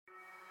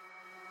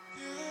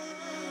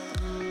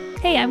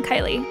Hey, I'm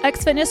Kylie,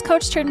 ex-fitness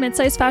coach turned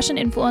mid-size fashion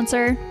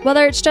influencer.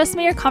 Whether it's just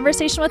me or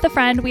conversation with a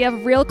friend, we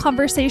have real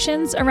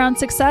conversations around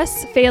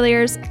success,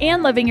 failures,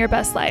 and living your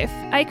best life.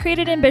 I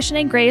created Ambition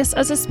and Grace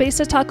as a space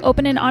to talk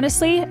open and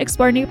honestly,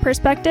 explore new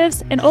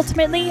perspectives, and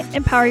ultimately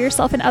empower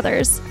yourself and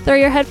others. Throw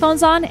your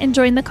headphones on and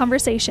join the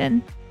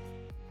conversation.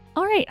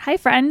 All right, hi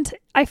friend.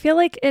 I feel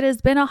like it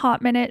has been a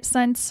hot minute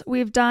since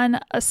we've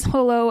done a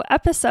solo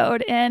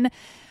episode, and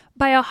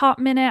by a hot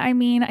minute, I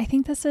mean, I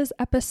think this is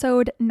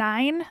episode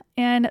 9,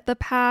 and the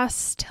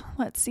past,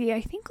 I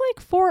think like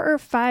 4 or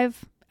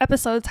 5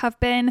 episodes have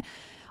been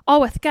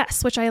all with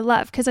guests, which I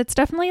love because it's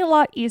definitely a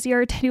lot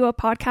easier to do a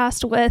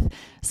podcast with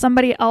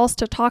somebody else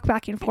to talk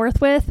back and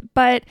forth with.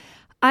 But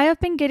I have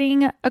been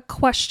getting a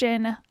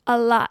question a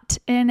lot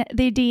in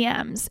the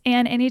DMs,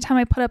 and anytime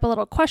I put up a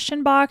little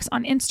question box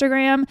on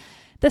Instagram,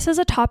 this is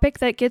a topic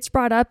that gets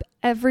brought up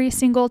every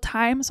single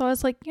time. So I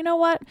was like, you know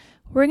what?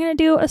 We're going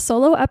to do a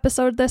solo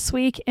episode this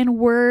week and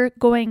we're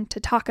going to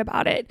talk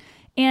about it.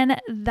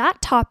 And that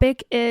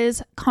topic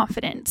is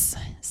confidence,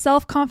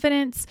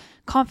 self-confidence,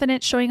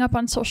 confidence showing up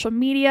on social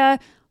media,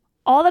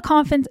 all the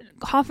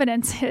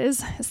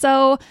confidences.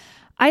 So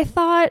I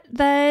thought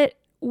that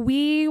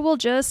we will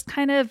just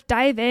kind of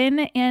dive in,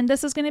 and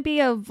this is going to be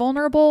a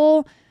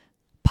vulnerable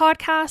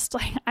podcast.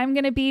 Like, I'm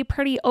going to be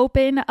pretty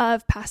open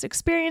of past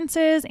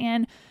experiences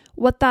and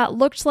what that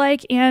looked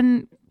like.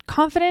 And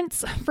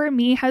confidence for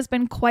me has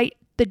been quite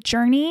the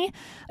journey,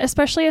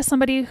 especially as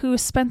somebody who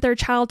spent their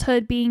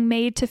childhood being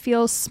made to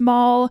feel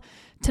small,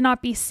 to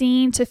not be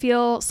seen, to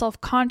feel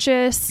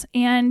self-conscious.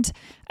 And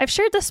I've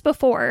shared this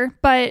before,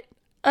 but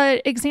an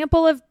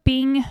example of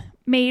being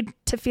made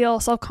to feel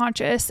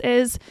self-conscious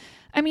is,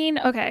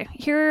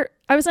 here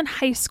I was in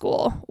high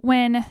school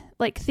when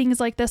like things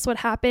like this would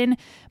happen.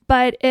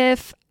 But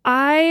if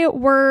I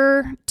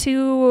were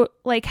to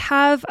like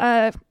have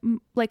a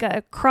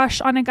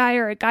crush on a guy,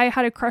 or a guy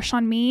had a crush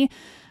on me,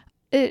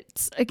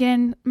 it's,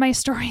 again, my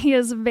story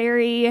is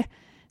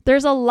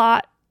there's a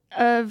lot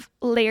of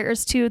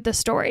layers to the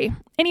story.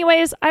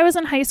 Anyways, I was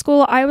in high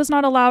school. I was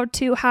not allowed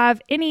to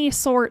have any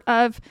sort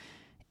of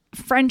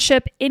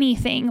friendship,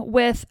 anything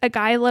with a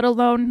guy, let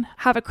alone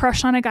have a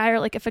crush on a guy, or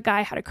like if a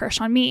guy had a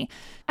crush on me.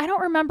 I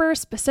don't remember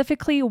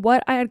specifically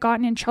what I had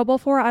gotten in trouble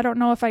for. I don't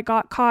know if I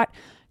got caught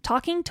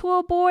talking to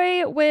a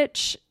boy,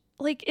 which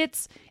like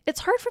it's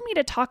hard for me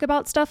to talk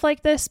about stuff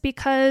like this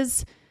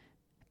because,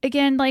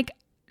 again, like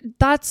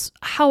that's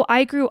how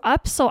I grew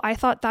up. So I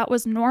thought that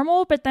was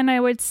normal. But then I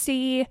would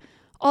see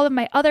all of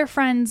my other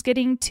friends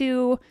getting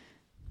to,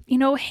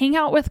 hang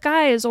out with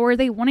guys, or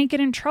they wouldn't get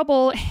in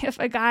trouble if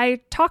a guy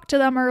talked to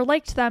them or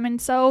liked them.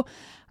 And so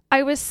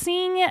I was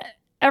seeing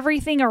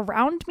everything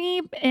around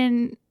me,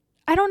 and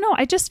I don't know.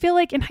 I just feel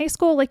like in high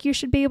school, like you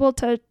should be able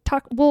to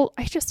talk. Well,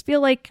 I just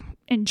feel like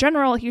in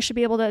general, you should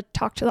be able to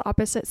talk to the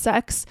opposite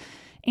sex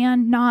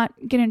and not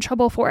get in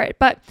trouble for it.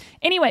 But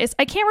anyways,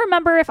 I can't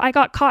remember if I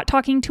got caught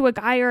talking to a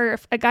guy or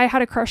if a guy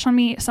had a crush on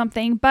me,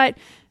 something, but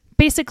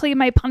basically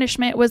my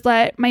punishment was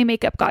that my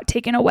makeup got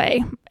taken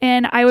away,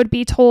 and I would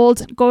be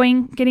told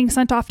getting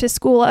sent off to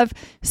school of,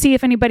 see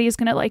if anybody is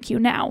going to like you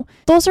now.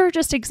 Those are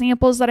just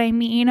examples that I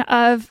mean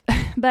of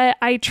that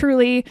I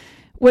truly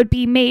would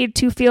be made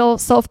to feel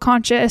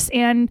self-conscious,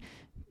 and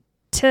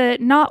to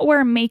not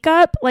wear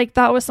makeup, like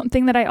that was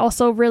something that I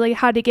also really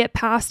had to get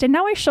past. And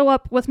now I show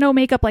up with no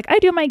makeup. Like I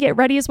do my get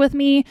readies with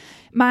me,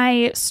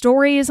 my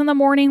stories in the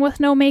morning with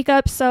no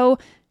makeup. So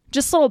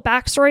just a little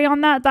backstory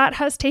on that. That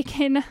has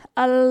taken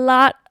a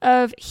lot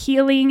of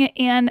healing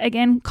and,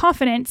 again,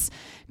 confidence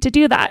to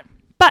do that.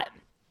 But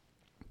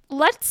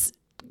let's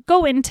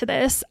go into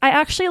this. I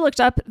actually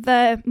looked up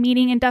the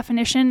meaning and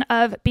definition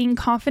of being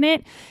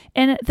confident,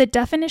 and the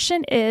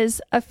definition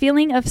is a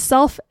feeling of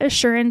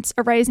self-assurance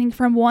arising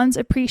from one's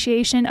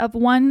appreciation of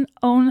one's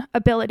own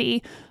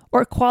ability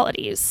or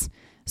qualities.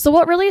 So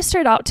what really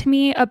stood out to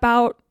me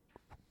about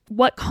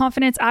what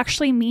confidence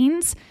actually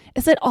means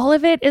is that all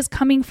of it is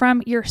coming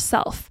from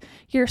yourself,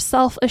 your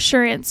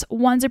self-assurance,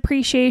 one's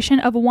appreciation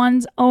of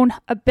one's own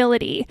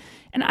ability.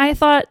 And I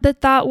thought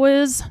that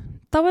was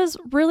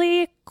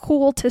really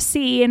cool to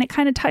see, and it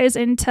kind of ties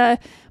into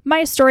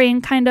my story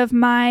and kind of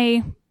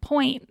my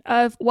point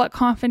of what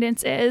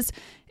confidence is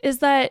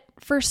that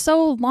for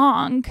so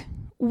long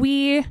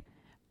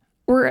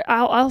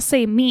I'll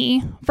say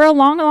me, for a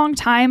long, long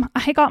time,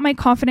 I got my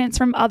confidence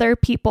from other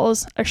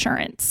people's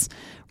assurance,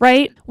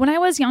 right? When I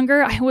was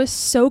younger, I was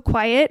so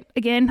quiet.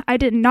 Again, I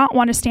did not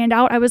want to stand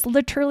out. I was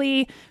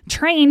literally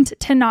trained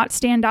to not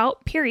stand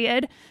out,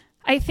 period.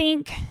 I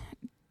think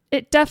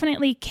it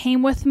definitely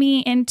came with me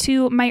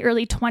into my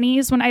early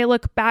 20s. When I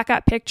look back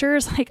at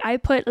pictures, like I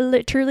put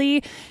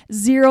literally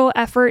zero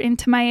effort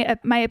into my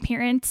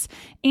appearance.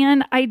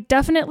 And I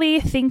definitely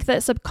think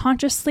that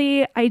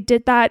subconsciously I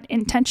did that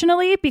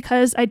intentionally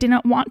because I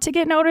didn't want to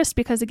get noticed.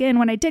 Because again,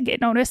 when I did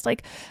get noticed,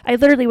 like I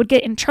literally would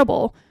get in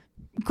trouble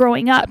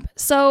growing up.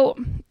 So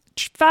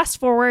fast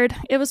forward,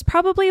 it was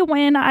probably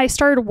when I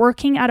started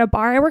working at a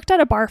bar. I worked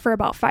at a bar for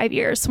about 5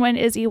 years when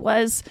Izzy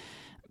was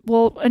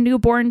a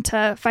newborn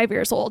to 5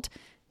 years old.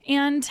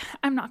 And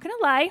I'm not going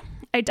to lie,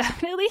 I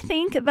definitely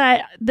think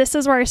that this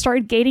is where I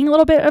started gaining a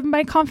little bit of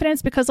my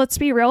confidence, because let's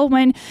be real,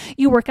 when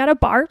you work at a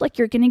bar, like,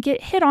 you're going to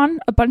get hit on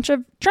a bunch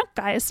of drunk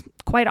guys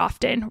quite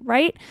often,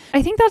 right?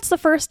 I think that's the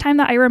first time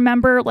that I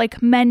remember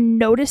like men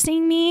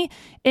noticing me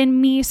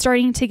and me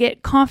starting to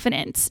get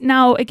confidence.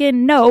 Now,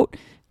 again, note,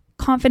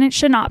 confidence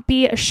should not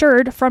be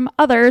assured from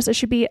others. It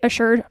should be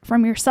assured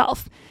from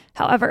yourself.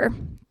 However,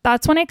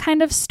 that's when it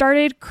kind of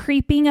started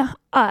creeping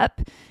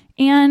up.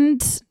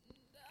 And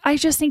I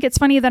just think it's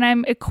funny that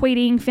I'm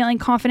equating feeling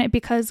confident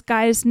because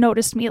guys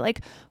noticed me.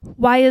 Like,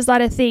 why is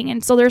that a thing?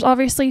 And so there's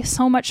obviously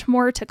so much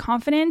more to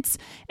confidence.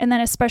 And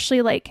then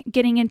especially like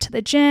getting into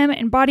the gym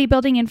and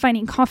bodybuilding and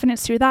finding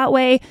confidence through that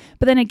way.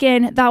 But then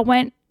again, that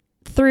went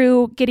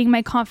through getting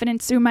my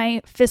confidence through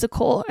my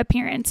physical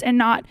appearance and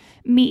not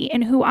me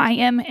and who I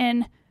am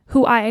and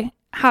who I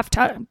have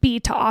to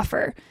be to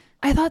offer.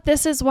 I thought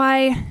this is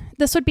why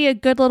this would be a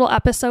good little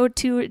episode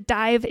to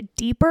dive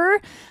deeper.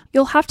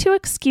 You'll have to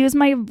excuse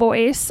my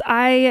voice.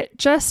 I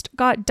just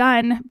got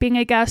done being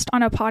a guest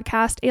on a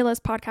podcast,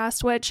 A-List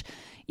podcast, which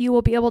you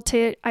will be able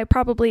to,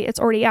 it's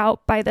already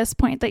out by this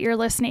point that you're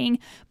listening,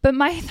 but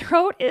my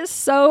throat is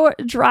so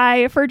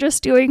dry for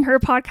just doing her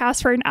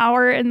podcast for an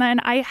hour. And then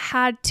I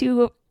had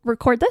to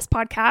record this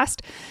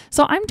podcast.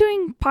 So I'm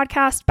doing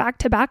podcast back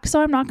to back.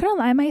 So I'm not going to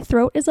lie, my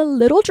throat is a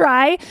little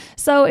dry.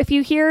 So if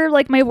you hear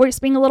like my voice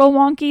being a little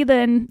wonky,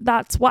 then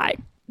that's why.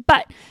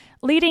 But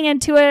leading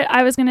into it,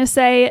 I was going to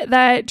say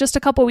that just a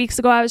couple weeks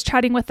ago, I was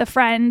chatting with the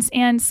friends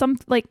and some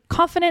like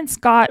confidence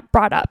got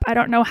brought up. I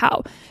don't know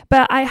how,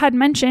 but I had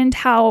mentioned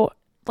how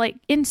like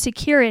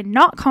insecure and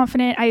not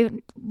confident. I,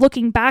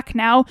 looking back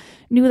now,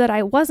 knew that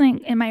I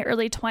wasn't in my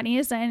early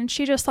 20s. And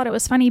she just thought it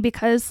was funny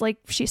because like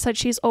she said,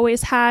 she's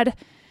always had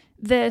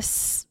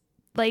this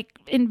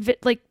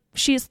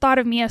she's thought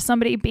of me as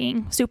somebody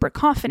being super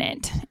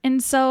confident.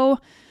 And so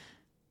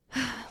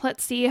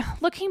let's see,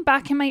 looking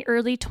back in my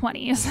early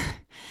 20s,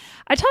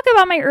 I talk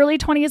about my early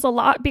 20s a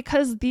lot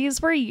because these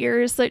were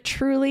years that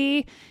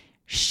truly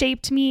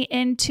shaped me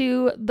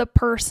into the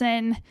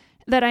person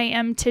that I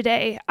am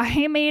today.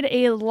 I made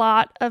a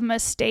lot of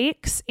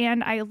mistakes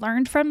and I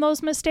learned from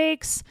those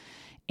mistakes.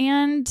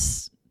 And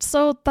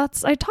so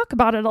I talk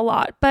about it a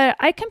lot, but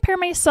I compare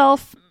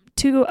myself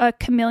to a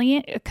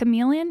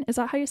chameleon. Is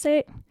that how you say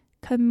it?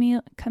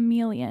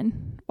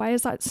 Chameleon. Why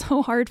is that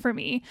so hard for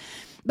me?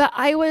 But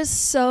I was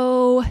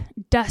so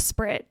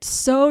desperate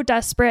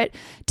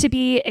to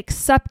be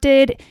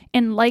accepted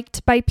and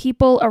liked by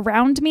people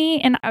around me.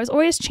 And I was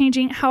always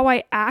changing how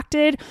I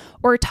acted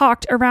or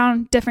talked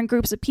around different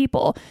groups of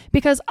people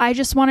because I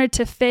just wanted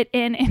to fit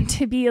in and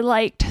to be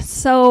liked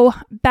so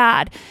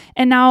bad.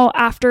 And now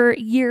after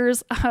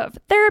years of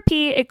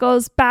therapy, it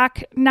goes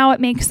back. Now it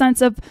makes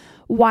sense of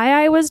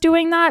why I was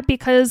doing that,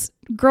 because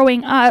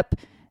growing up,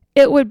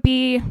 it would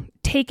be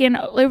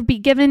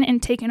given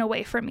and taken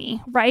away from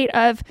me, right?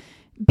 Of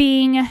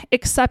being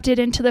accepted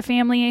into the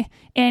family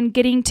and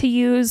getting to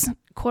use,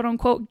 quote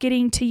unquote,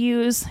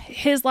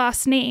 his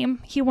last name.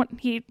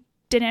 He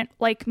didn't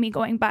like me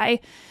going by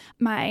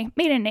my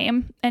maiden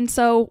name. And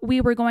so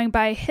we were going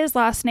by his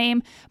last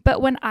name.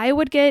 But when I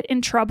would get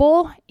in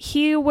trouble,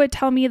 he would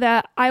tell me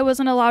that I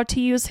wasn't allowed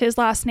to use his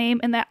last name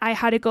and that I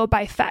had to go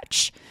by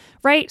Fetch,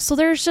 right? So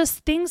there's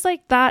just things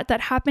like that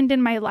happened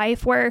in my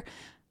life where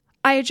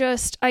I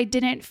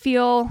didn't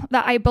feel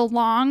that I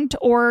belonged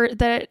or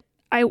that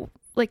I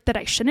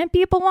shouldn't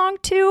be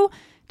belonged to.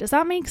 Does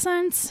that make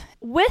sense?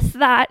 With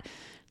that,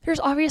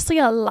 there's obviously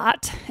a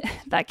lot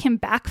that can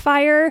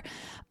backfire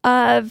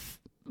of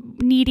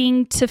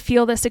needing to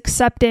feel this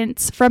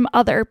acceptance from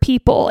other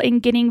people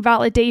and getting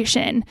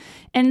validation.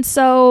 And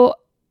so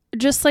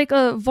just like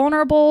a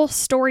vulnerable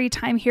story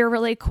time here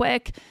really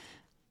quick,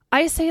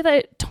 I say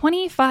that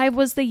 25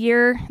 was the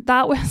year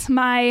that was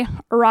my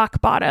rock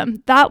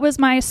bottom. That was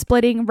my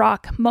splitting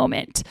rock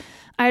moment.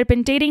 I had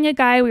been dating a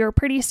guy. We were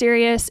pretty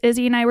serious.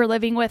 Izzy and I were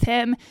living with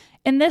him.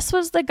 And this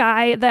was the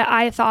guy that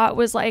I thought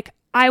was like,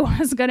 I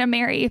was going to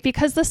marry,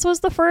 because this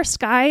was the first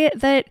guy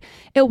that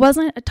it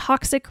wasn't a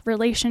toxic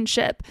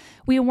relationship.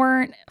 We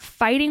weren't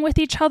fighting with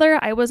each other.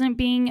 I wasn't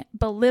being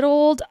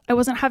belittled. I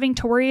wasn't having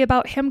to worry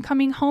about him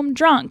coming home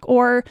drunk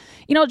or,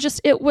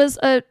 it was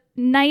a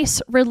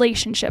nice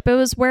relationship. It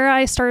was where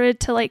I started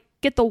to like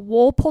get the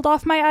wool pulled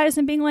off my eyes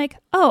and being like,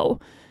 oh,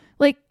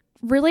 like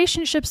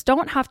relationships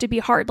don't have to be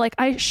hard. Like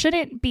I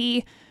shouldn't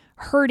be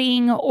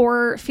hurting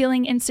or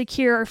feeling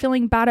insecure or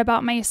feeling bad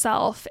about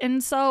myself.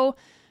 And so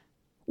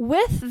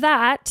with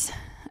that,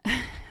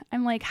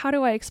 I'm like, how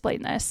do I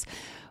explain this?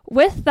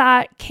 With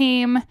that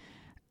came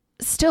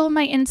still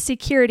my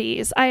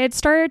insecurities. I had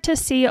started to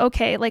see,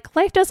 okay, like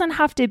life doesn't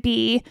have to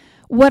be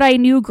what I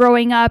knew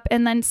growing up,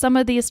 and then some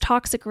of these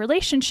toxic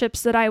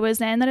relationships that I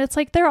was in, that it's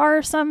like there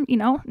are some,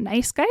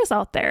 nice guys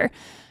out there.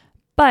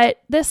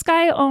 But this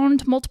guy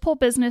owned multiple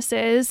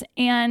businesses.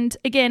 And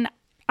again,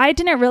 I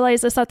didn't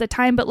realize this at the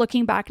time, but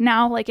looking back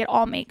now, like it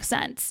all makes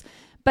sense.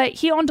 But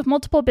he owned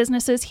multiple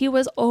businesses. He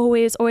was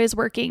always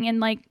working. And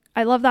like,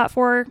 I love that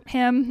for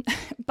him.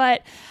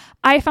 But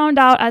I found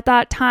out at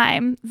that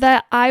time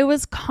that I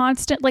was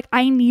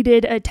I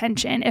needed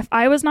attention. If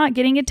I was not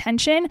getting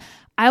attention,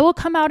 I will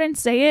come out and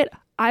say it.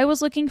 I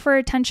was looking for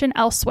attention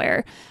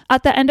elsewhere.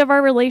 At the end of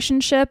our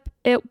relationship,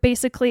 it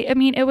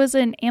was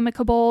an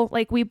amicable,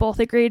 like we both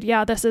agreed,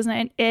 yeah, this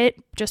isn't it,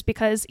 just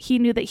because he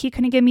knew that he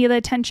couldn't give me the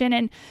attention.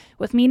 And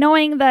with me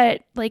knowing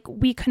that like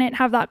we couldn't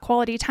have that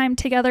quality time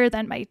together,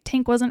 then my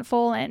tank wasn't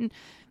full and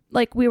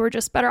like we were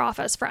just better off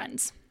as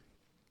friends.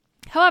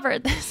 However,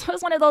 this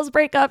was one of those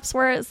breakups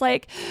where it's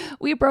like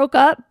we broke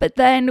up, but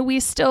then we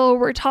still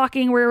were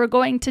talking. We were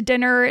going to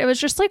dinner. It was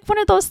just like one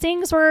of those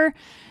things where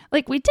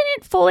like we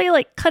didn't fully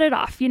like cut it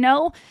off, you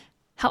know?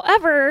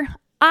 However,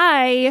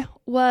 I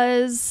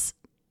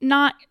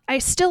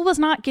still was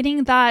not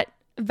getting that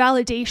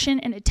validation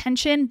and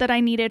attention that I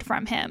needed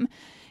from him.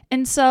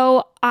 And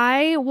so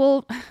I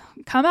will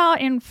come out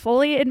and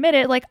fully admit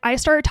it. Like I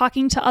started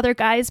talking to other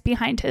guys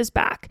behind his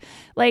back.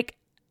 Like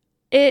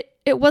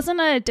it wasn't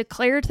a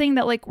declared thing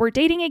that like we're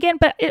dating again,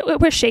 but it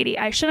was shady.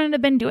 I shouldn't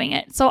have been doing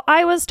it. So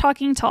I was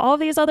talking to all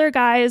these other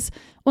guys.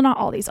 Well, not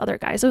all these other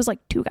guys. It was like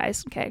 2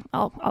 guys. Okay.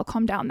 I'll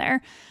calm down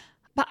there.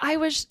 But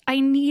I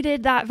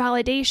needed that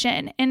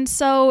validation. And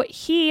so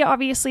he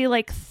obviously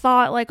like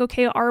thought like,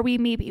 okay, are we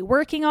maybe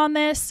working on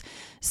this?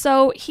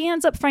 So he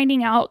ends up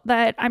finding out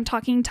that I'm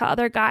talking to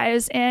other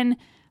guys, and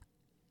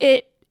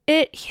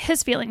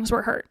his feelings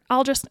were hurt.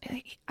 I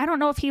don't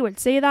know if he would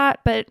say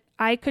that, but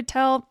I could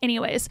tell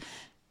anyways.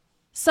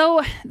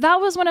 So that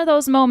was one of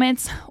those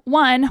moments,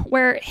 one,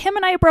 where him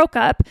and I broke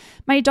up.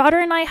 My daughter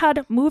and I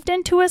had moved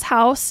into his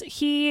house.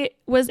 He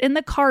was in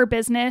the car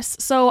business.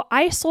 So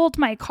I sold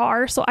my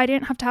car so I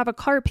didn't have to have a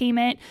car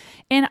payment.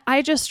 And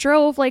I just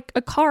drove like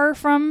a car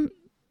from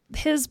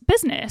his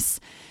business.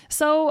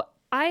 So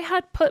I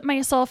had put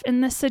myself in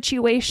this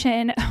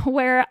situation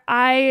where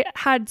I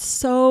had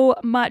so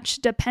much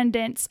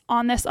dependence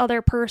on this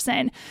other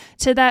person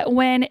to that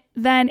when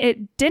then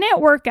it didn't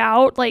work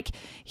out, like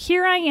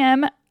here I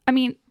am. I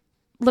mean,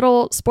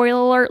 little spoiler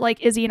alert,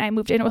 like Izzy and I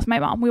moved in with my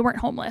mom. We weren't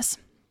homeless,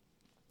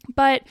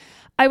 but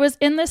I was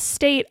in this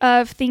state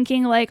of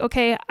thinking like,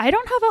 okay, I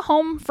don't have a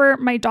home for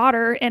my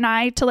daughter and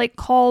I to like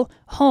call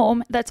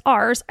home that's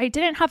ours. I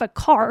didn't have a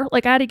car.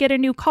 Like I had to get a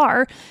new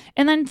car.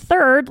 And then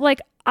third,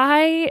 like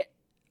I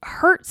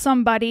hurt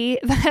somebody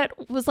that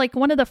was like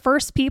one of the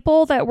first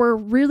people that were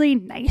really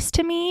nice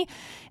to me.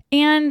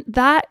 And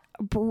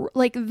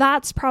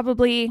that's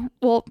probably,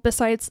 well,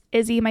 besides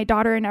Izzy, my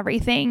daughter and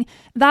everything,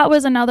 that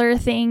was another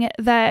thing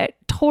that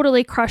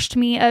totally crushed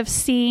me, of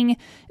seeing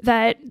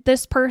that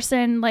this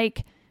person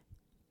like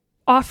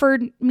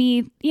offered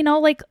me, you know,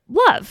 like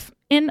love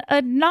in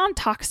a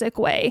non-toxic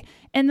way,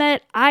 and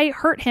that I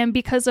hurt him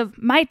because of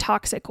my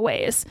toxic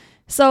ways.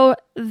 So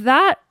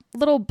that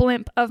little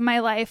blimp of my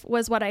life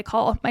was what I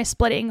call my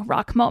splitting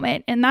rock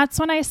moment. And that's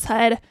when I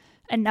said,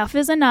 enough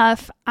is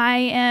enough. I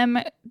am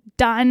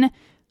done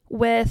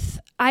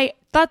with, I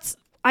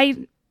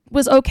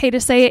was okay to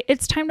say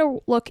it's time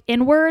to look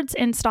inwards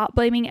and stop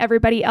blaming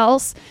everybody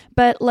else,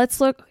 but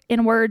let's look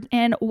inward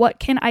and what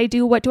can I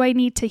do? What do I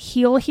need to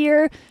heal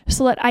here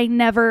so that I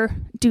never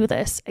do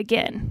this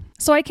again?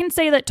 So I can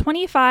say that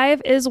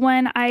 25 is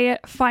when I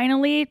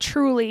finally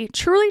truly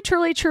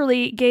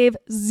gave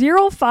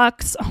 0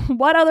 fucks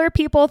what other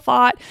people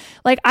thought.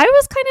 Like I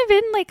was kind of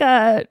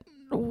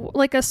in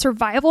like a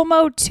survival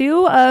mode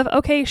too of,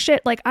 okay,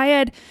 shit, like I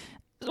had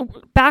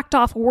backed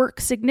off work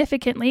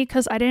significantly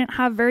because I didn't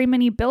have very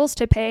many bills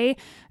to pay.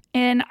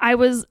 And I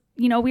was,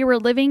 you know, we were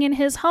living in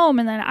his home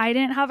and then I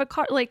didn't have a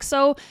car. Like,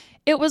 so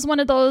it was one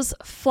of those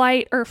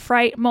flight or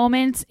fright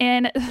moments.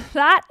 And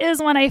that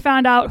is when I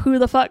found out who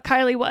the fuck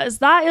Kylie was.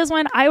 That is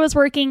when I was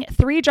working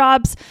 3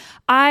 jobs.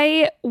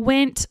 I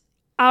went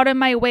out of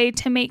my way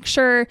to make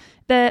sure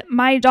that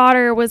my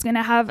daughter was going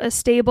to have a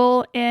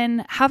stable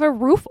and have a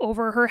roof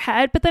over her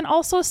head, but then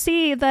also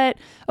see that,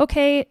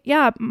 okay,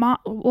 yeah,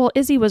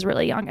 Izzy was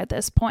really young at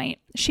this point.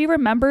 She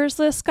remembers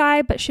this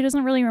guy, but she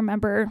doesn't really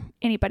remember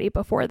anybody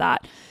before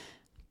that.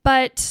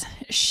 But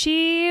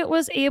she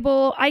was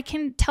able, I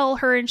can tell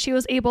her, and she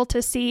was able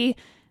to see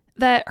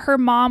that her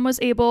mom was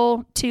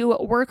able to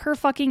work her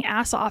fucking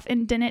ass off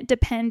and didn't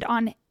depend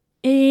on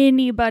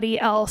anybody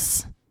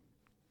else.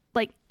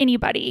 Like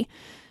anybody.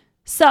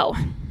 So,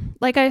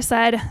 like I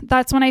said,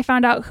 that's when I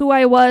found out who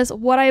I was,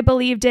 what I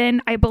believed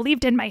in. I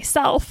believed in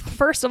myself.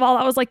 First of all,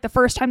 that was like the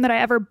first time that I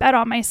ever bet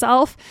on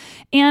myself,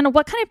 and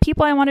what kind of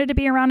people I wanted to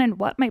be around and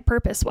what my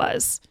purpose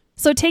was.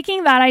 So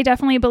taking that, I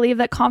definitely believe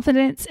that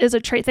confidence is a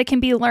trait that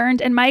can be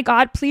learned. And my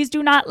God, please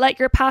do not let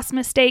your past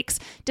mistakes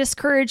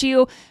discourage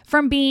you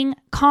from being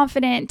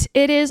confident.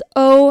 It is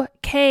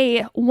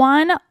okay.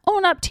 1,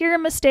 own up to your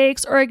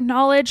mistakes or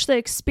acknowledge the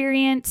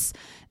experience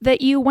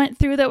that you went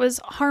through that was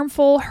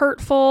harmful,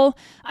 hurtful.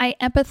 I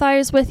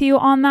empathize with you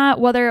on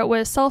that, whether it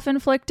was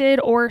self-inflicted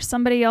or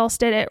somebody else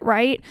did it,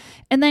 right?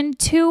 And then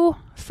 2,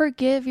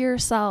 forgive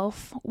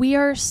yourself. We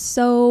are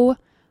so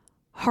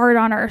hard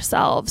on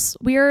ourselves.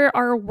 We are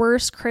our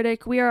worst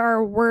critic. We are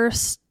our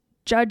worst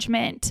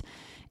judgment.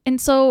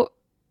 And so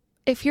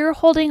if you're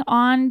holding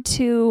on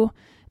to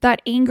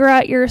that anger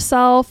at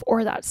yourself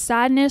or that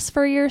sadness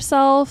for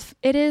yourself,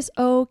 it is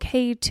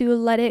okay to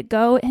let it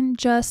go and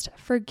just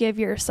forgive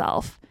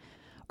yourself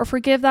or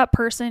forgive that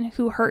person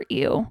who hurt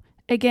you.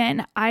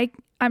 Again,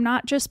 I'm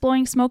not just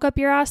blowing smoke up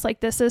your ass. Like,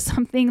 this is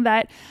something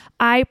that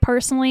I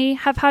personally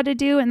have had to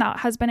do, and that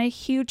has been a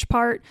huge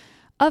part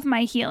of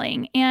my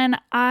healing. And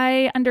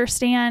I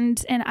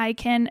understand, and I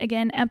can,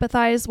 again,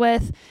 empathize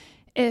with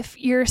if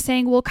you're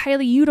saying, well,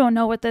 Kylie, you don't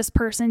know what this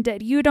person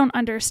did. You don't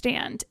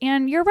understand.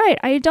 And you're right,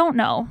 I don't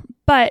know.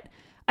 But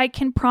I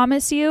can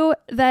promise you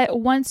that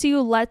once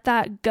you let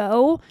that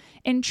go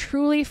and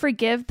truly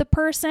forgive the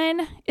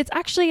person, it's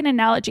actually an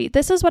analogy.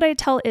 This is what I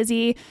tell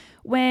Izzy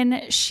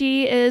when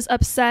she is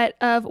upset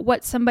of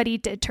what somebody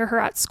did to her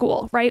at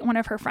school, right? One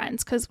of her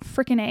friends, because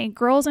freaking A,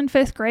 girls in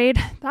 5th grade,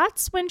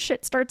 that's when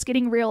shit starts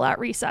getting real at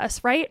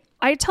recess, right?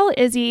 I tell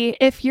Izzy,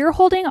 if you're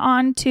holding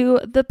on to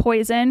the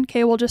poison,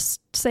 okay, we'll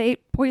just say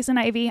poison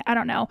ivy, I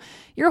don't know.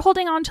 You're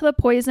holding on to the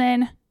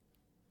poison.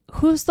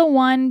 Who's the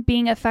one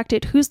being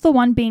affected? Who's the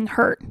one being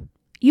hurt?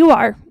 You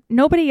are.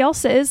 Nobody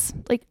else is.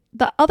 Like,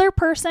 the other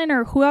person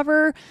or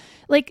whoever,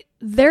 like,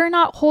 they're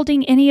not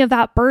holding any of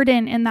that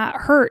burden and that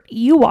hurt.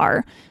 You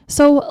are.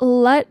 So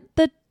let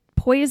the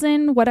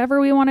poison,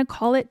 whatever we want to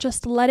call it,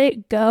 just let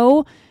it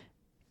go.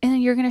 And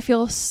then you're going to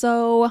feel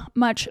so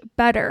much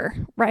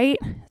better, right?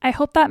 I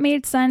hope that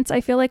made sense.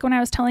 I feel like when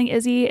I was telling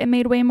Izzy, it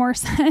made way more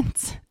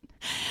sense.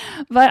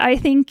 But I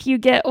think you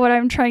get what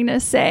I'm trying to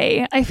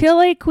say. I feel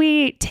like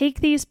we take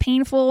these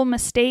painful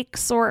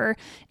mistakes or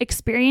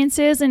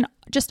experiences and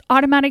just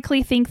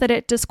automatically think that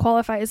it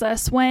disqualifies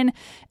us when,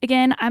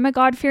 again, I'm a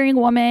God-fearing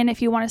woman.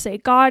 If you want to say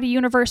God,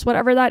 universe,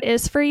 whatever that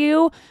is for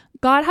you,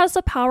 God has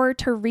the power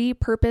to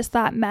repurpose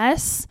that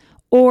mess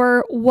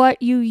or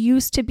what you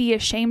used to be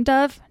ashamed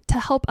of to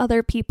help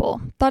other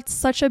people. That's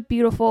such a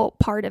beautiful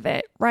part of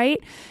it, right?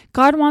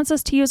 God wants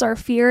us to use our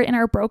fear and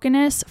our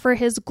brokenness for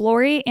his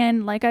glory.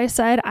 And like I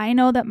said, I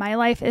know that my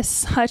life is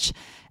such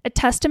a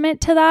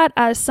testament to that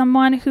as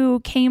someone who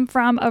came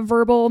from a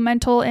verbal,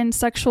 mental, and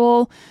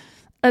sexual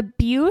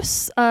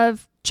abuse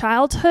of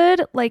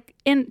childhood. Like,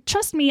 and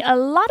trust me, a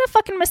lot of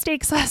fucking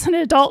mistakes as an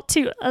adult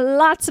too,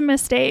 lots of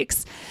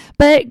mistakes.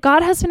 But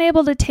God has been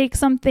able to take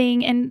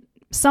something and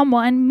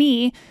someone,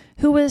 me,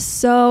 who was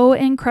so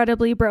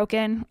incredibly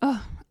broken.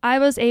 Oh, I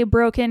was a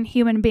broken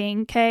human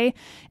being, okay?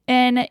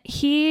 And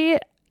he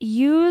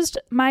used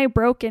my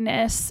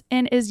brokenness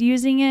and is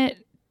using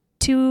it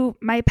to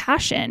my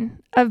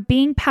passion of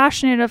being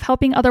passionate, of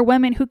helping other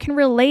women who can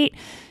relate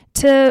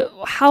to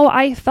how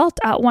I felt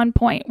at one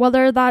point,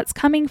 whether that's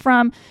coming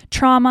from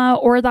trauma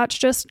or that's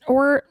just,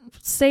 or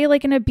say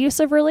like an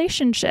abusive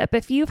relationship.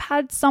 If you've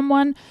had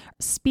someone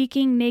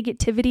speaking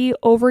negativity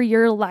over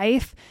your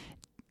life,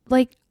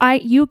 like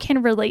you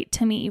can relate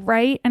to me,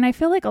 right? And I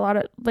feel like a lot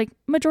of, like,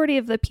 majority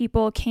of the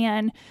people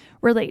can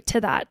relate to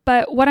that.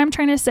 But what I'm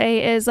trying to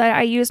say is that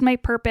I use my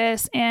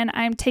purpose and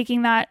I'm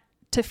taking that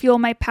to fuel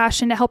my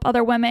passion to help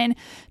other women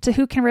to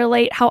who can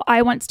relate how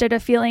I once did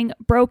of feeling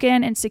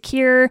broken,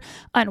 insecure,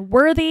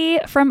 unworthy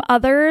from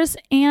others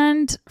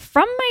and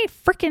from my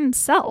freaking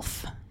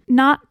self.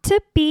 Not to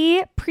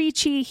be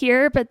preachy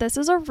here, but this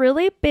is a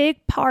really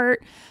big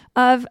part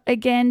of,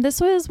 again,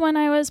 this was when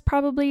I was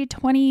probably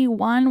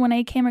 21 when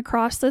I came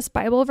across this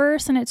Bible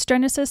verse, and it's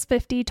Genesis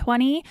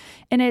 50:20,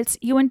 and it's,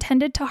 you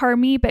intended to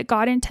harm me, but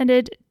God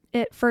intended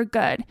it for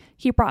good.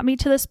 He brought me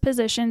to this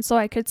position so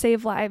I could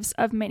save lives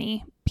of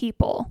many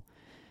people.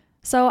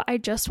 So I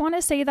just want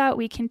to say that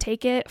we can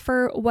take it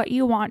for what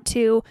you want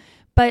to,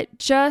 but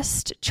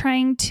just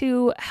trying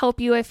to help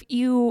you if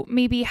you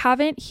maybe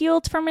haven't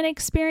healed from an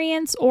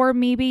experience, or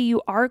maybe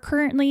you are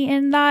currently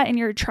in that and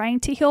you're trying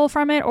to heal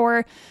from it.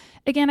 Or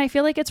again, I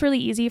feel like it's really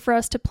easy for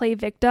us to play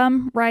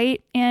victim,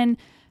 right? And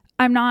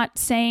I'm not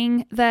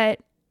saying that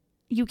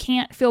you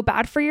can't feel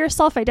bad for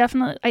yourself.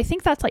 I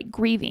think that's like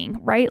grieving,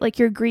 right? Like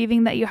you're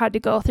grieving that you had to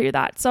go through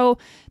that. So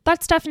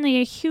that's definitely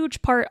a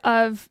huge part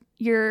of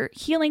your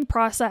healing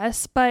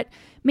process, but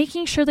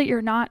making sure that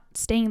you're not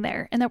staying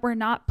there and that we're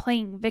not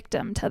playing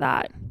victim to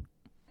that.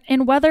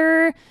 And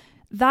whether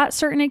that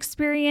certain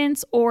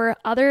experience or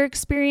other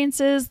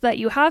experiences that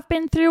you have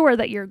been through or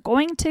that you're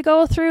going to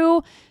go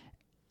through,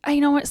 I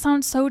know it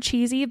sounds so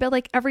cheesy, but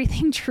like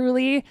everything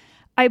truly,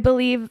 I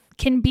believe,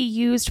 can be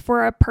used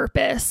for a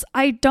purpose.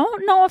 I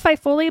don't know if I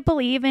fully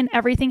believe in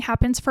everything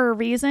happens for a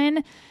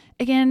reason.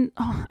 Again,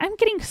 I'm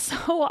getting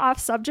so off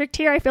subject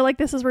here. I feel like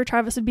this is where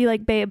Travis would be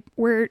like, babe,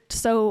 we're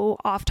so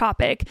off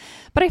topic.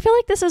 But I feel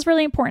like this is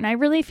really important. I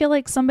really feel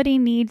like somebody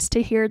needs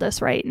to hear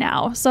this right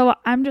now. So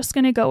I'm just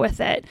going to go with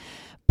it.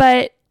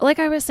 But like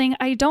I was saying,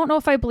 I don't know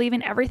if I believe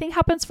in everything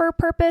happens for a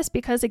purpose,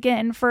 because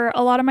again, for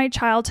a lot of my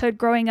childhood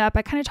growing up,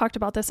 I kind of talked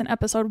about this in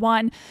episode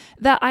 1,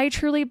 that I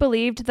truly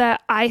believed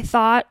that I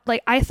thought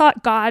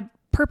God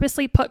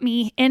purposely put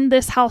me in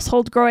this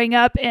household growing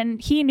up,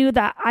 and he knew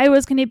that I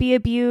was going to be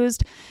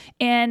abused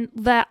and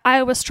that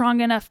I was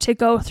strong enough to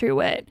go through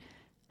it.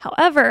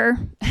 However,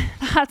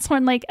 that's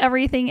when like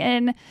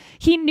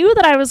he knew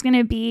that I was going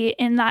to be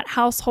in that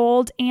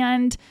household,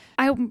 and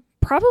I'm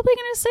probably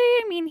going to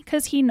say,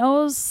 because he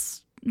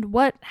knows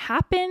what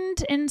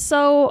happened. And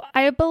so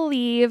I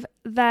believe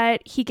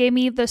that he gave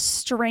me the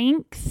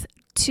strength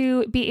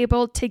to be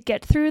able to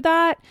get through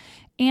that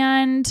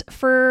and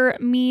for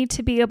me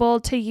to be able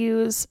to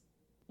use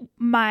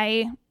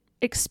my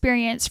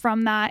experience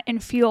from that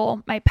and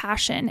fuel my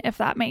passion, if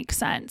that makes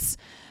sense.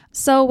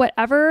 So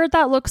whatever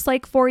that looks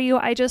like for you,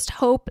 I just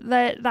hope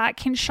that that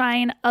can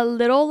shine a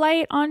little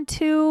light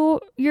onto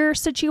your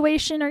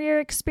situation or your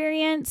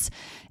experience,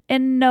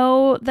 and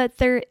know that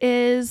there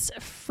is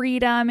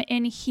freedom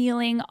and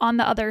healing on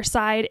the other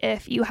side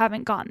if you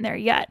haven't gotten there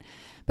yet.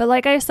 But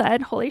like I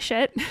said, holy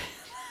shit,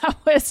 that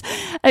was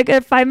a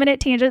good 5-minute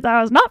tangent that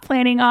I was not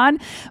planning on.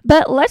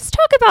 But let's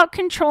talk about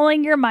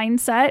controlling your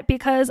mindset,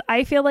 because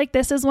I feel like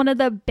this is one of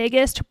the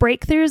biggest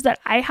breakthroughs that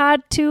I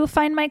had to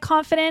find my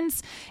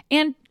confidence.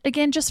 And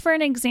again, just for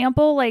an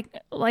example,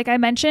 like I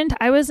mentioned,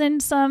 I was in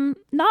some,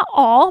 not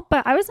all,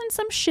 but I was in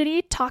some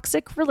shitty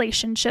toxic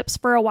relationships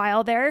for a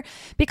while there,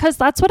 because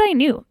that's what I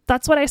knew.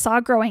 That's what I saw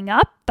growing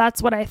up.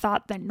 That's what I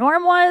thought the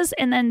norm was.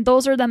 And then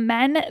those are the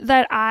men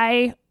that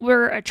I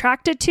were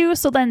attracted to.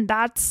 So then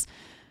that's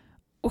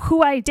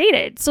who I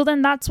dated. So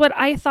then that's what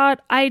I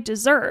thought I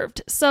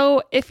deserved.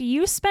 So if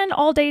you spend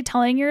all day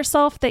telling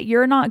yourself that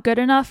you're not good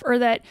enough or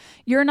that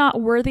you're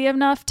not worthy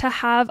enough to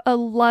have a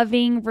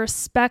loving,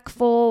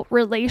 respectful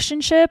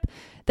relationship,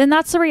 then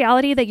that's the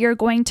reality that you're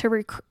going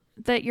to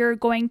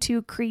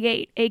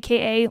create,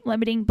 aka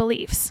limiting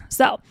beliefs.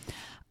 So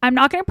I'm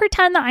not going to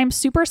pretend that I'm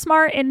super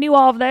smart and knew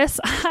all of this.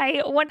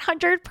 I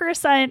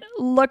 100%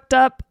 looked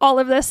up all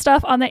of this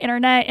stuff on the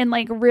internet and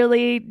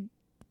really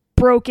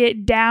broke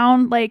it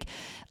down,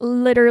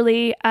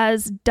 literally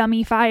as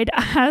dummified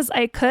as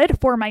I could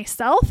for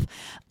myself.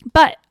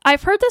 But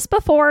I've heard this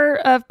before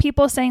of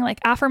people saying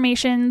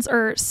affirmations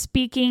or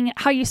speaking,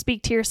 how you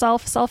speak to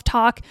yourself,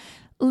 self-talk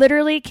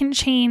literally can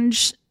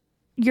change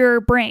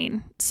your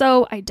brain.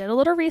 So I did a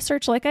little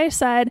research, like I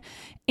said,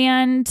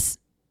 and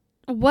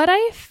what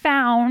I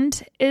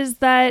found is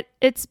that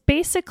it's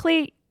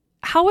basically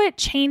how it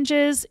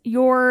changes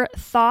your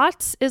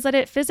thoughts is that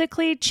it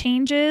physically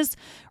changes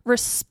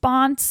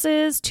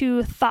responses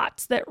to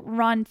thoughts that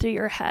run through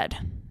your head.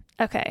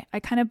 Okay,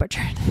 I kind of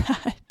butchered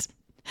that.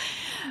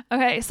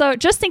 Okay, so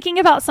just thinking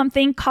about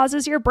something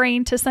causes your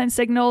brain to send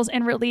signals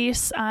and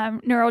release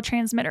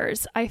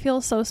neurotransmitters. I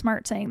feel so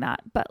smart saying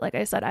that, but like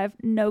I said, I have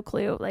no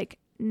clue,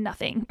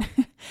 nothing.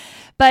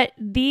 But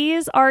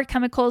these are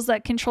chemicals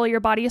that control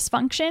your body's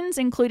functions,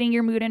 including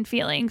your mood and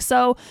feelings.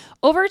 So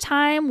over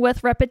time,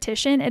 with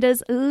repetition, it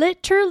has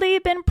literally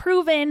been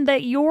proven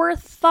that your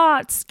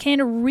thoughts can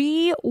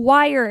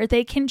rewire.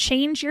 They can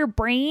change your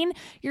brain,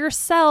 your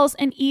cells,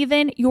 and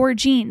even your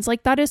genes.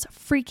 That is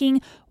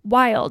freaking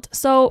wild.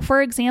 So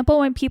for example,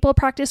 when people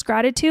practice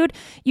gratitude,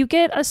 you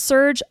get a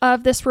surge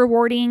of this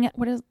rewarding,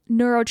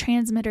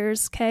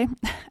 neurotransmitters. Okay.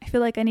 I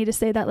feel like I need to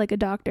say that like a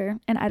doctor,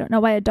 and I don't know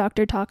why a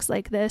doctor talks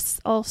like this,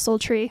 all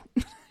sultry,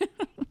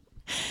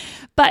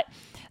 but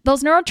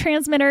those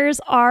neurotransmitters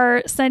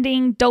are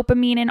sending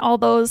dopamine and all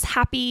those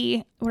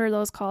happy, what are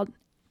those called?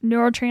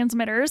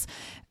 Neurotransmitters.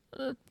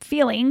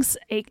 Feelings.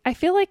 I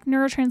feel like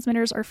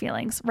neurotransmitters are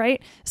feelings,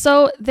 right?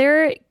 So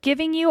they're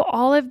giving you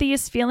all of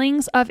these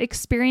feelings of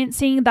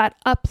experiencing that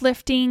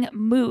uplifting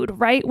mood,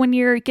 right? When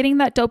you're getting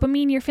that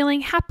dopamine, you're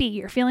feeling happy,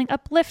 you're feeling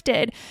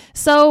uplifted.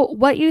 So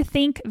what you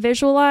think,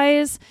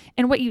 visualize,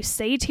 and what you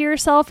say to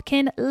yourself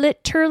can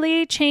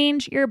literally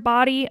change your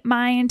body,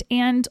 mind,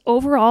 and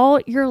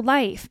overall your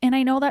life. And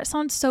I know that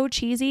sounds so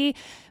cheesy,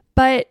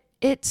 but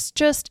it's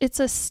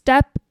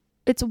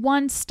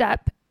one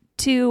step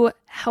to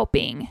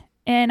helping.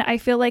 And I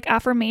feel like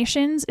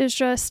affirmations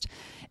is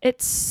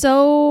it's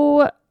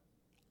so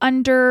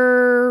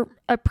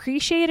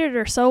underappreciated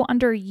or so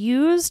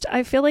underused.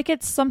 I feel like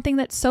it's something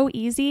that's so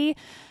easy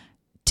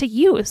to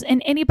use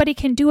and anybody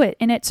can do it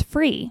and it's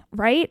free,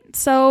 right?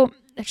 So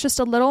it's just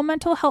a little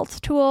mental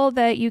health tool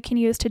that you can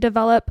use to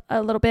develop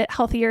a little bit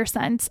healthier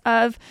sense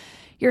of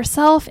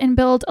yourself and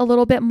build a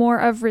little bit more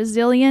of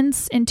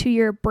resilience into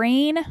your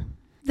brain.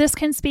 This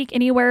can speak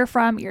anywhere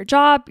from your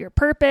job, your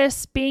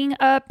purpose, being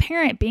a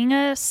parent, being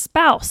a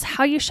spouse,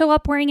 how you show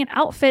up wearing an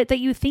outfit that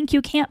you think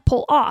you can't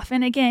pull off.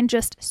 And again,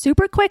 just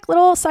super quick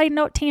little side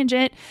note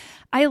tangent.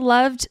 I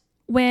loved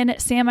when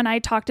Sam and I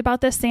talked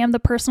about this, Sam, the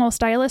personal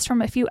stylist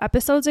from a few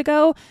episodes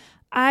ago.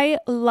 I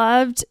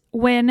loved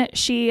when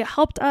she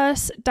helped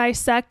us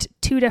dissect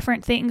two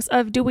different things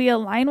of, do we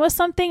align with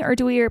something or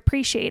do we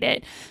appreciate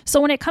it?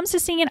 So when it comes to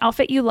seeing an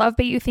outfit you love,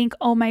 but you think,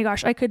 oh my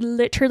gosh, I could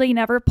literally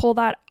never pull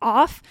that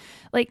off.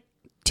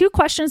 Two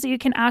questions that you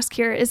can ask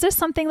here. Is this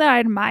something that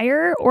I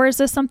admire or is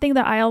this something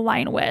that I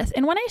align with?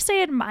 And when I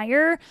say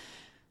admire,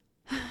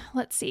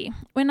 let's see.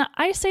 When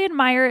I say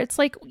admire, it's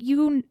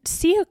you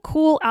see a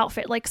cool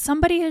outfit,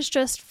 somebody is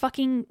just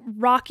fucking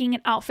rocking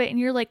an outfit and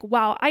you're like,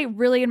 wow, I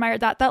really admire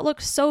that. That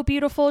looks so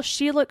beautiful.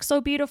 She looks so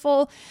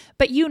beautiful,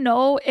 but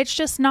it's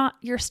just not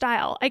your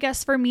style. I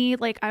guess for me,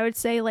 I would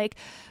say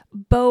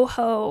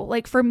boho.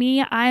 Like for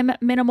me, I'm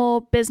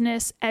minimal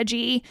business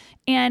edgy,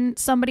 and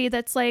somebody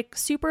that's like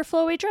super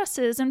flowy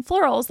dresses and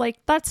florals, like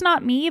that's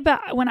not me.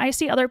 But when I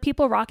see other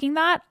people rocking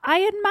that,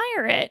 I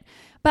admire it.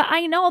 But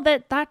I know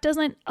that that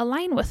doesn't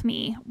align with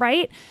me,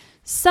 right?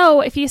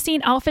 So if you see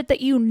an outfit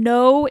that you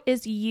know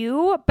is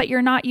you, but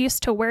you're not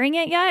used to wearing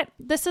it yet,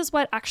 this is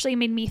what actually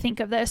made me think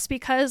of this,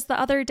 because the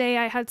other day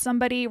I had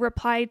somebody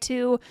reply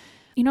to,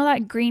 you know,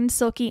 that green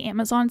silky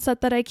Amazon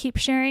set that I keep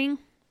sharing?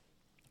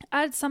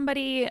 I had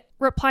somebody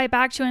reply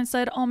back to and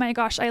said, oh my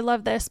gosh, I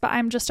love this, but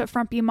I'm just a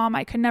frumpy mom.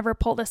 I could never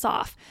pull this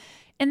off.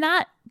 And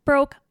that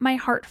broke my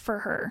heart for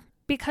her,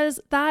 because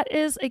that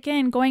is,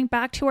 again, going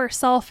back to our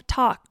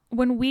self-talk.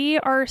 When we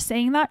are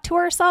saying that to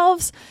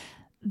ourselves,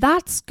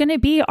 that's going to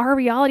be our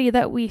reality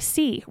that we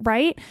see,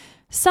 right?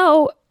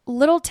 So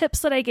little tips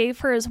that I gave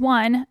her is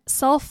one,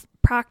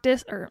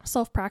 self-practice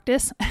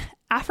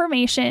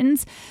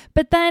affirmations,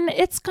 but then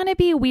it's going to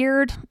be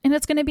weird and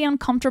it's going to be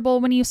uncomfortable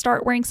when you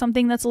start wearing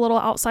something that's a little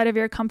outside of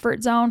your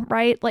comfort zone,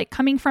 right? Like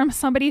coming from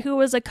somebody who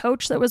was a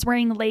coach that was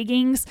wearing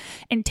leggings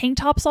and tank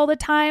tops all the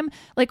time.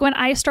 Like when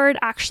I started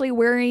actually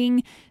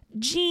wearing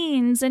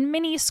jeans and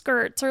mini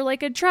skirts or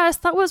like a dress,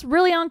 that was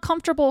really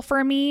uncomfortable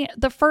for me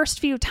the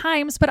first few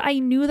times, but I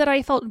knew that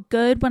I felt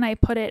good when I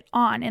put it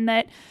on and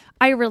that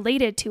I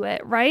related to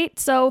it, right?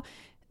 So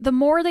the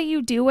more that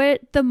you do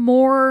it, the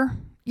more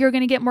you're going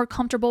to get more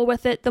comfortable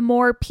with it, the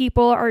more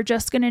people are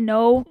just going to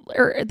know,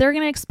 or they're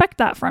going to expect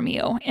that from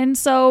you. And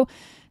so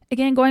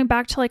again, going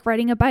back to like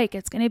riding a bike,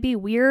 it's going to be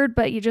weird,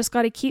 but you just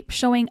got to keep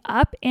showing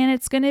up, and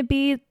it's going to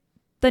be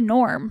the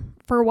norm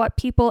for what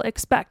people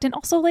expect. And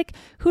also, like,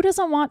 who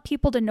doesn't want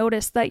people to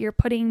notice that you're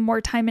putting more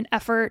time and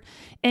effort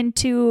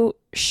into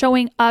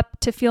showing up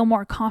to feel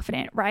more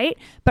confident, right?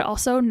 But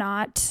also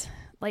not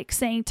like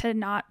saying to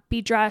not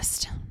be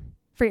dressed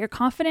for your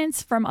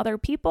confidence from other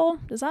people.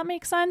 Does that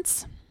make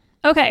sense?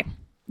 Okay.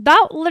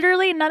 That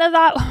literally, none of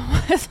that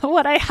was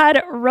what I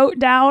had wrote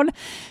down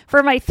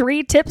for my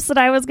 3 tips that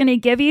I was going to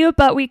give you,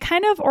 but we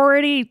kind of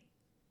already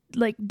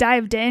like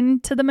dived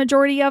into the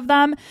majority of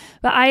them.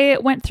 But I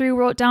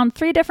wrote down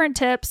 3 different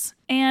tips.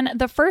 And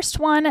the first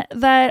one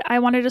that I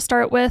wanted to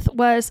start with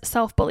was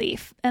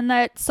self-belief, and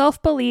that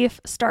self-belief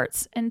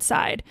starts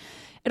inside.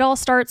 It all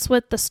starts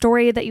with the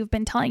story that you've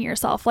been telling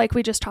yourself, like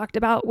we just talked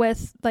about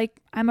with like,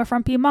 I'm a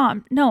frumpy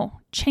mom. No,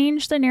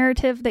 change the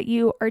narrative that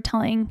you are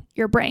telling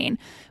your brain.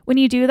 When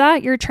you do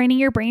that, you're training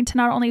your brain to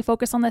not only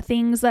focus on the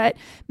things that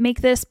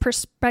make this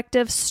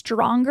perspective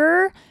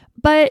stronger,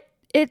 but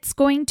it's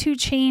going to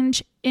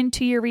change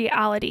into your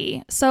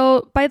reality.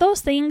 So by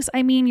those things,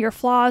 I mean your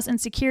flaws,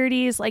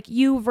 insecurities, like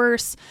you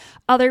versus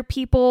other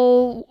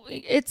people.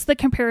 It's the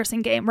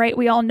comparison game, right?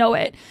 We all know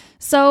it.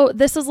 So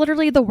this is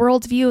literally the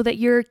worldview that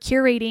you're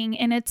curating,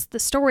 and it's the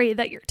story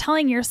that you're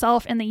telling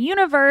yourself in the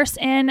universe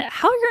and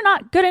how you're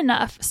not good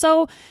enough.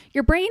 So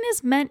your brain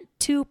is meant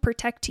to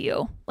protect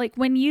you. Like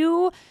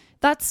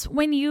that's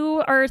when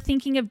you are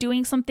thinking of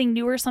doing something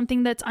new or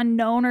something that's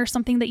unknown or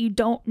something that you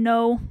don't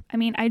know. I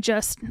mean, I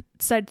just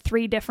said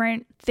 3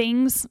 different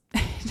things,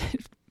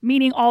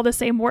 meaning all the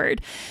same word.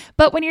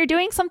 But when you're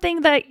doing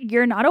something that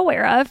you're not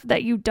aware of,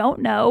 that you don't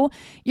know,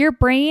 your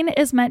brain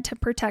is meant to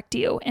protect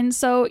you. And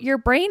so your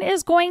brain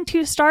is going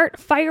to start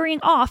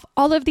firing off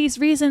all of these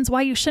reasons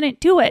why you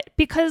shouldn't do it,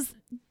 because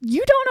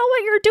you don't know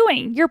what you're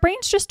doing. Your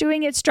brain's just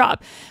doing its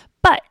job.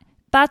 But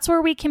that's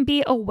where we can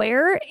be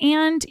aware,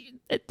 and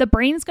the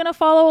brain's going to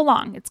follow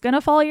along. It's going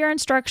to follow your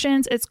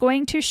instructions. It's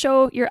going to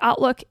show your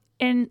outlook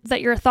and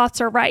that your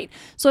thoughts are right.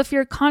 So if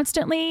you're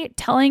constantly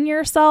telling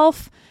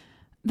yourself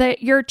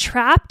that you're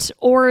trapped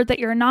or that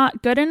you're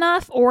not good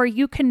enough or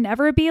you can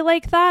never be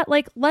like that,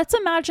 like let's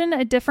imagine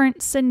a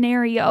different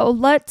scenario.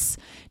 Let's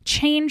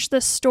change the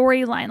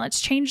storyline. Let's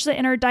change the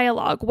inner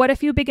dialogue. What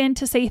if you begin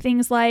to say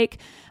things like,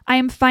 I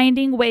am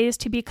finding ways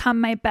to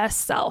become my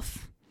best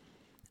self.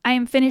 I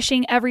am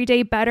finishing every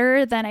day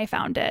better than I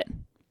found it.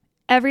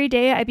 Every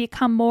day I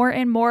become more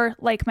and more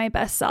like my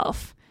best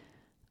self.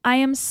 I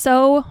am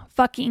so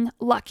fucking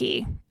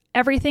lucky.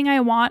 Everything I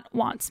want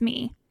wants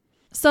me.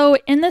 So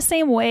in the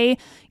same way,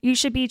 you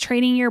should be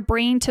training your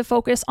brain to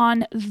focus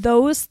on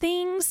those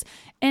things,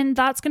 and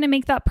that's going to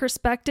make that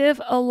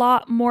perspective a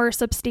lot more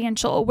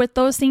substantial, with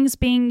those things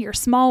being your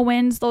small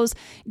wins, those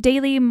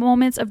daily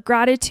moments of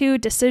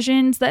gratitude,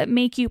 decisions that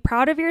make you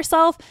proud of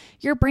yourself.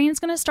 Your brain's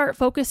going to start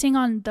focusing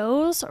on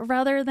those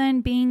rather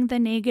than being the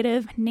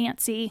negative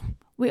Nancy.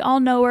 We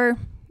all know her,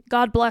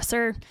 God bless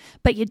her,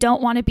 but you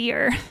don't want to be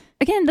her.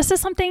 Again, this is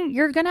something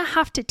you're going to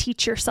have to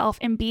teach yourself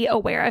and be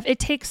aware of. It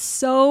takes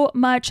so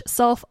much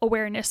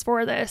self-awareness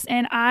for this.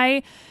 And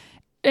I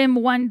am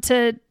one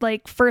to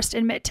first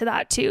admit to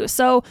that too.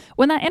 So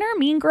when that inner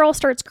mean girl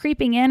starts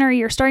creeping in, or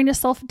you're starting to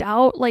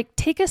self-doubt,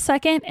 take a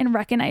second and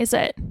recognize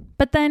it.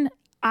 But then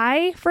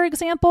for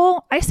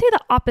example, I say the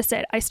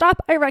opposite. I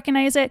stop, I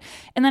recognize it,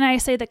 and then I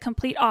say the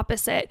complete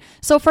opposite.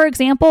 So for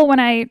example, when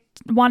I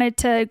wanted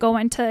to go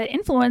into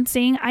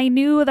influencing, I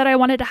knew that I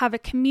wanted to have a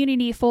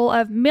community full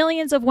of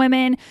millions of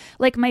women,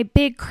 like my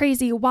big,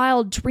 crazy,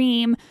 wild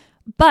dream.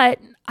 But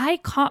I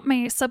caught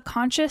my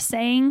subconscious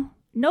saying,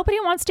 nobody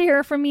wants to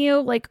hear from you.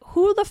 Like,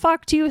 who the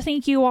fuck do you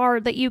think you are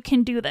that you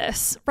can do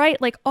this, right?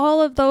 Like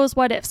all of those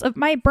what ifs of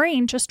my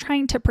brain just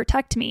trying to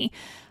protect me.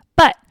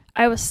 But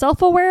I was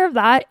self-aware of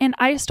that, and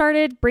I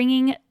started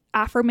bringing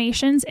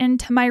affirmations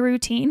into my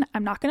routine.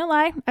 I'm not going to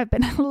lie.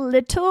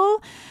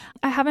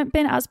 I haven't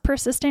been as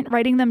persistent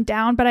writing them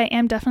down, but I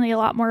am definitely a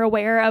lot more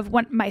aware of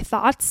what my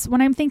thoughts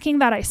when I'm thinking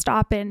that. I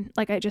stop and,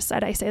 like I just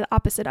said, I say the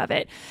opposite of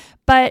it.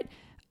 But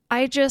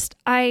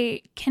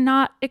I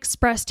cannot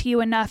express to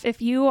you enough,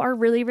 if you are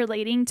really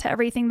relating to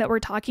everything that we're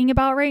talking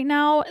about right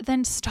now,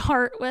 then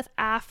start with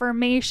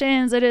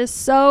affirmations. It is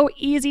so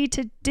easy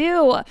to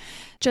do.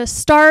 Just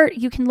start.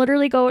 You can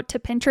literally go to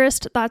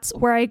Pinterest. That's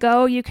where I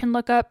go. You can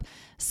look up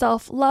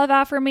self-love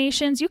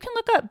affirmations. You can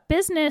look up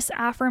business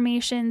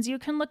affirmations. You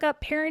can look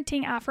up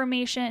parenting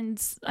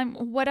affirmations.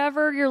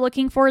 Whatever you're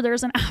looking for,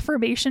 there's an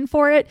affirmation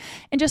for it.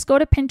 And just go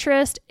to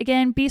Pinterest.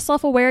 Again, be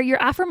self-aware.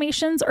 Your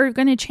affirmations are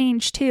going to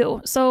change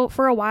too. So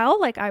for a while,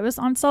 like I was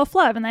on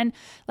self-love. And then,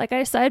 like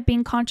I said,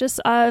 being conscious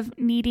of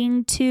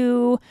needing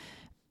to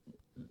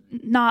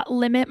not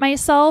limit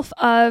myself,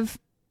 of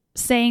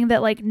saying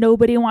that like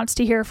nobody wants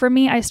to hear from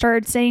me, I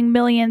started saying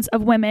millions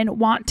of women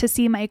want to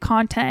see my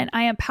content.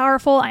 I am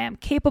powerful. I am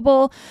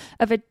capable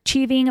of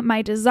achieving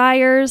my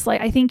desires.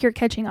 Like, I think you're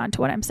catching on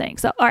to what I'm saying.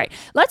 So, all right,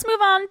 let's move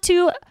on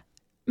to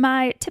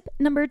my tip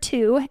number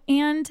 2.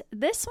 And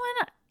this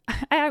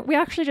one, we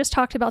actually just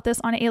talked about this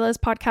on Ayla's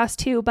podcast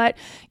too, but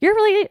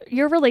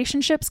your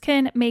relationships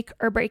can make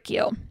or break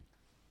you.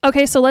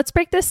 Okay, so let's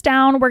break this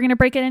down. We're going to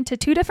break it into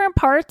 2 different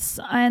parts,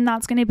 and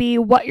that's going to be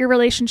what your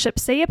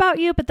relationships say about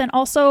you, but then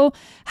also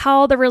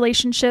how the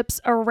relationships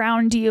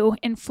around you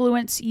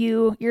influence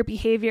you, your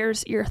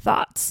behaviors, your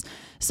thoughts.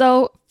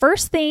 So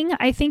first thing,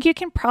 I think you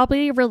can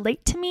probably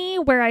relate to me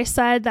where I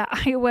said that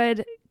I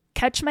would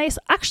catch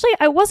myself. Actually,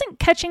 I wasn't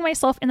catching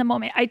myself in the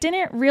moment. I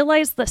didn't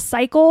realize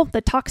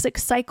the toxic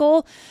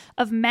cycle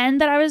of men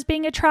that I was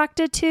being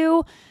attracted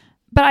to,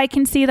 but I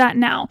can see that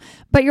now.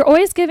 But you're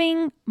always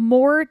giving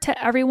more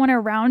to everyone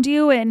around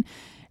you, and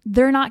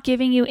they're not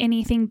giving you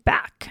anything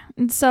back.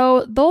 And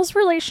so those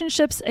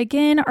relationships,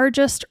 again, are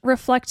just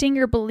reflecting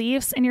your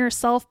beliefs and your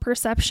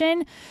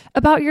self-perception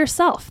about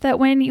yourself. That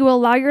when you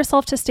allow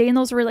yourself to stay in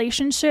those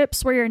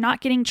relationships where you're not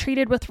getting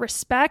treated with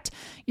respect,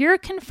 you're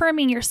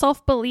confirming your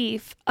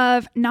self-belief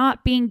of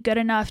not being good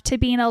enough to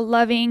be in a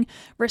loving,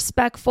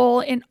 respectful,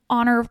 and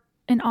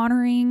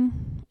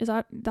honoring,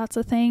 that's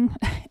a thing.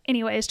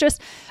 Anyways, just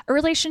a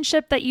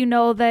relationship that you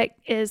know that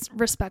is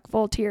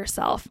respectful to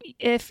yourself.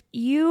 If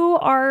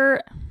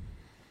you're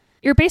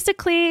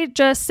basically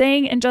just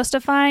saying and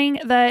justifying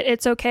that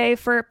it's okay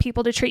for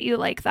people to treat you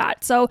like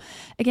that. So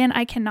again,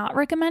 I cannot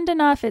recommend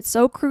enough. It's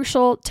so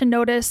crucial to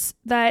notice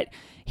that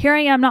here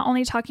I am not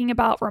only talking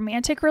about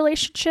romantic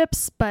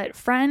relationships, but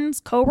friends,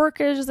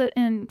 coworkers,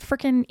 and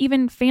freaking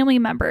even family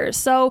members.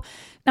 So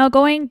now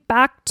going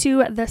back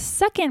to the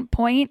second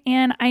point,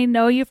 and I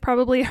know you've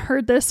probably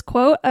heard this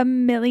quote a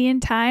million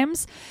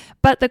times,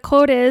 but the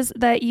quote is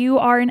that you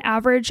are an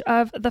average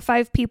of the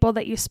 5 people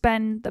that you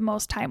spend the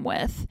most time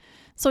with.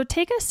 So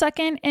take a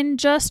second and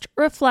just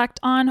reflect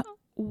on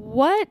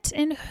what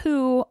and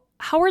how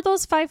are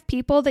those 5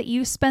 people that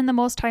you spend the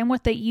most time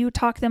with, that you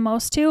talk the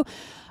most to?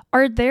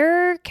 Are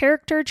their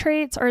character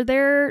traits, are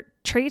their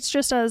traits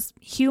just as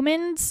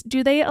humans?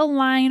 Do they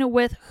align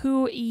with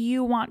who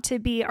you want to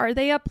be? Are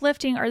they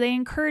uplifting? Are they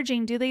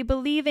encouraging? Do they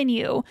believe in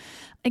you?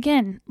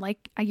 Again,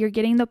 like you're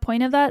getting the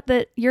point of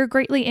that you're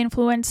greatly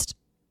influenced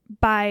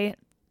by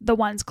the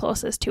ones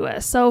closest to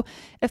us. So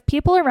if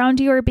people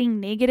around you are being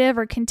negative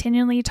or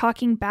continually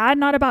talking bad,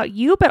 not about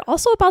you, but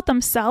also about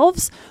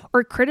themselves,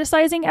 or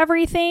criticizing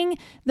everything,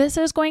 this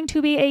is going to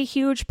be a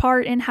huge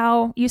part in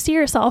how you see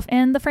yourself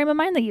and the frame of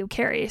mind that you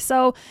carry.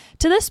 So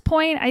to this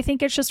point, I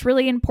think it's just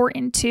really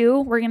important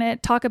too. We're going to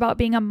talk about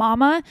being a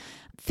mama.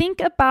 Think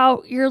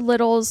about your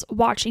littles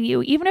watching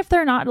you, even if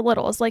they're not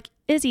littles. Like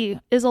Izzy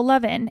is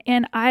 11,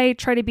 and I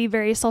try to be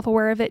very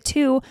self-aware of it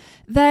too,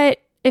 that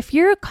if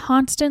you're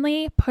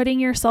constantly putting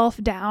yourself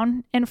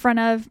down in front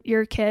of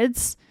your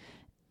kids,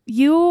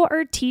 you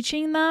are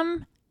teaching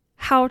them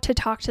how to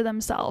talk to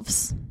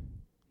themselves.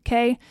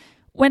 Okay.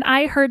 When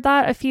I heard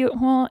that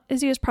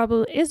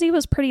Izzy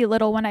was pretty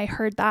little when I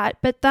heard that,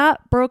 but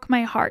that broke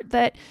my heart,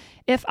 that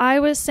if I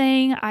was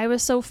saying I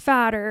was so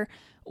fat or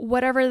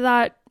whatever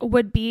that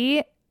would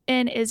be,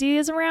 and Izzy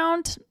is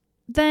around,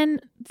 then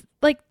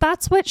like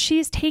that's what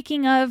she's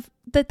taking of,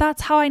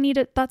 that's how I need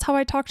it. That's how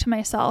I talk to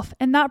myself.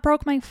 And that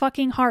broke my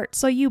fucking heart.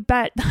 So you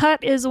bet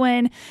that is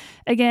when,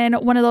 again,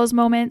 one of those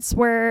moments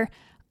where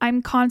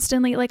I'm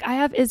constantly like, I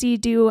have Izzy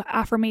do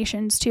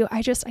affirmations too.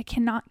 I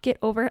cannot get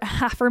over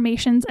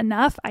affirmations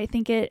enough. I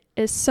think it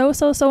is so,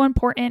 so, so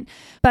important,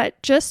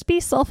 but just be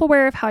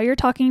self-aware of how you're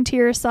talking to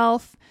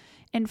yourself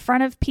in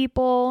front of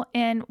people,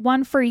 and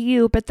 1 for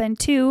you, but then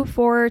 2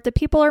 for the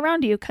people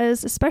around you.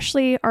 Because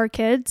especially our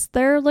kids,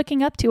 they're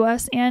looking up to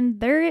us,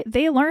 and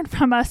they learn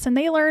from us, and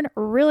they learn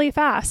really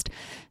fast.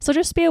 So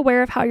just be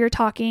aware of how you're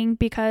talking,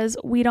 because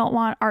we don't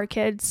want our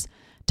kids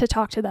to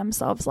talk to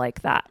themselves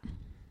like that.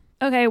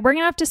 Okay, we're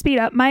gonna have to speed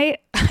up. I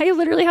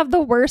literally have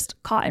the worst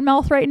cotton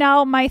mouth right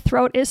now. My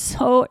throat is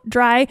so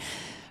dry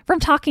from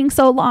talking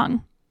so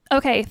long.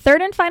 Okay,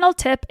 third and final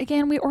tip.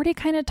 Again, we already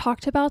kind of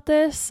talked about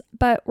this,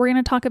 but we're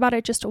going to talk about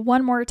it just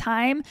one more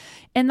time.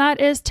 And that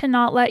is to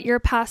not let your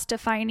past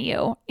define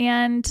you,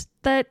 and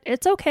that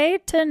it's okay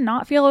to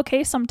not feel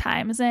okay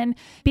sometimes. And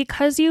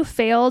because you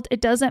failed, it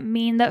doesn't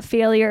mean that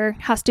failure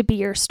has to be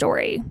your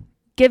story.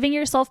 Giving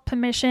yourself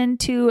permission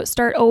to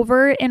start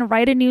over and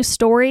write a new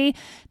story,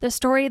 the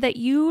story that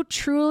you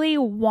truly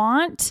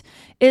want,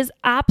 is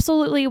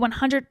absolutely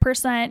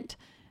 100%.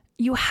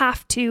 You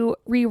have to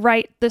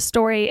rewrite the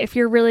story if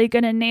you're really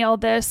going to nail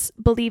this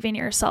believe in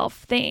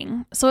yourself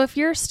thing. So if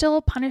you're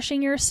still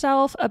punishing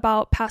yourself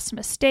about past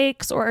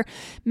mistakes or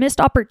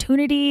missed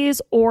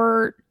opportunities,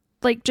 or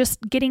like just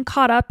getting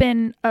caught up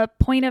in a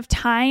point of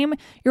time,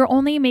 you're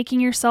only making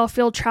yourself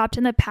feel trapped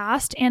in the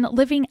past and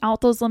living out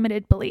those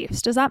limited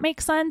beliefs. Does that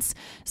make sense?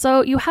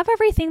 So you have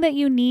everything that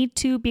you need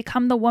to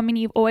become the woman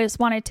you've always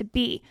wanted to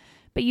be,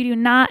 but you do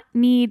not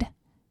need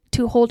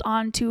to hold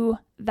on to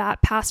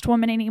that past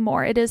woman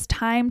anymore. It is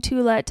time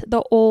to let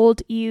the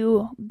old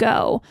you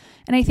go.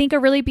 And I think a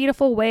really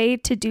beautiful way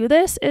to do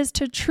this is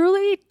to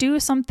truly do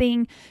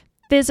something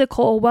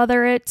physical,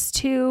 whether it's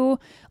to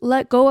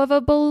let go of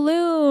a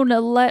balloon,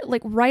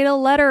 write a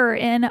letter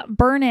and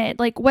burn it,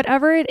 like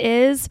whatever it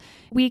is.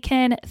 We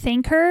can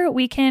thank her,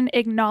 we can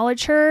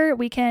acknowledge her,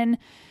 we can,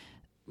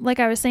 like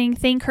I was saying,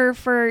 thank her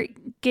for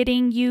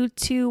getting you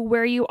to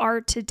where you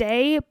are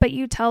today, but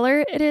you tell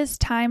her it is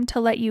time to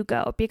let you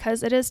go,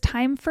 because it is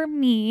time for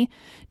me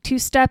to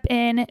step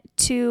in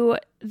to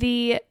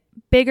the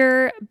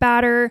bigger,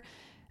 badder,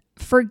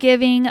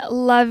 forgiving,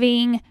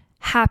 loving,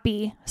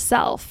 happy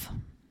self.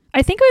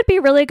 I think it would be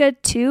really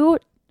good too,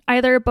 I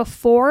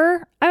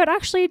would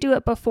actually do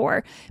it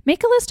before.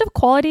 Make a list of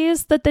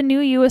qualities that the new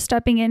you is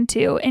stepping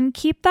into and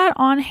keep that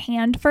on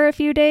hand for a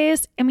few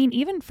days. I mean,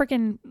 even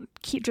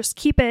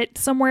keep it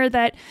somewhere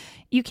that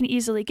you can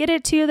easily get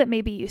it to, that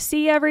maybe you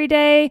see every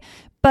day.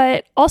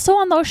 But also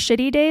on those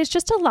shitty days,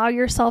 just allow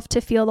yourself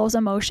to feel those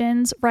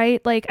emotions,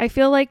 right? Like, I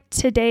feel like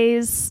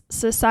today's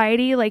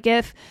society, like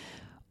if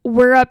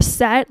we're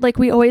upset, like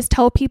we always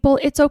tell people,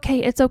 it's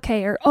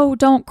okay, or, oh,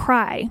 don't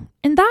cry.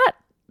 And that,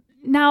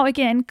 now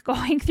again,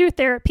 going through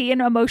therapy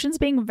and emotions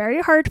being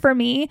very hard for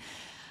me,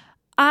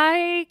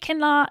 I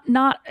cannot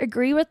not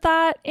agree with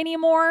that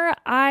anymore.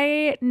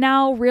 I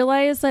now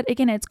realize that,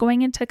 again, it's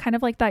going into kind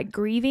of like that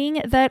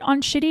grieving, that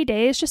on shitty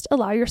days, just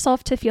allow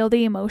yourself to feel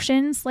the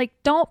emotions. Like,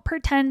 don't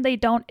pretend they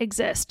don't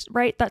exist,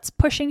 right? That's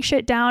pushing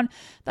shit down.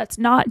 That's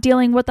not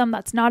dealing with them.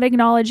 That's not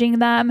acknowledging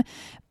them.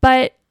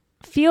 But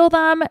feel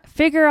them,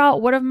 figure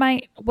out what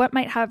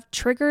might have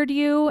triggered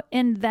you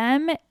in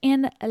them,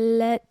 and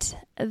let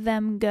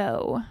them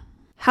go.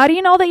 How do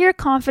you know that you're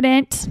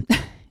confident?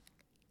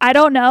 I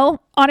don't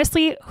know.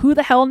 Honestly, who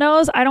the hell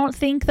knows? I don't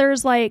think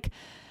there's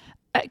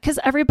because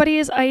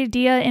everybody's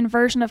idea and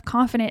version of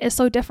confident is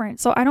so different.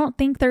 So I don't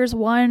think there's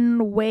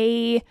one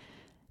way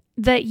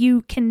that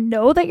you can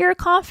know that you're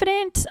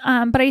confident.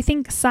 But I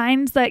think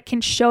signs that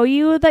can show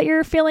you that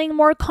you're feeling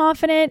more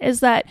confident is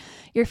that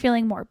you're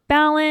feeling more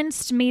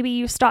balanced. Maybe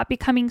you stop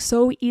becoming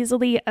so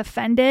easily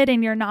offended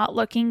and you're not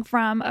looking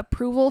from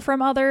approval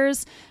from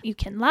others. You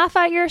can laugh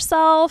at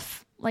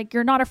yourself. Like,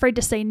 you're not afraid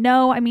to say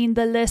no. I mean,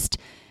 the list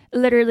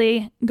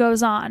literally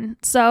goes on.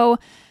 So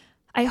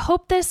I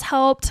hope this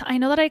helped. I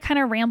know that I kind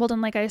of rambled,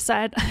 and like I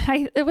said,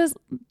 it was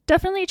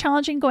definitely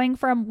challenging going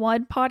from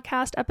one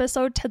podcast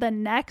episode to the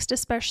next,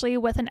 especially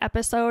with an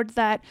episode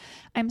that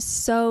I'm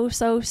so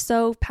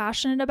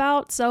passionate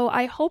about. So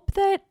I hope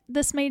that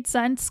this made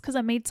sense, because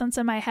it made sense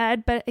in my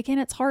head. But again,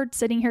 it's hard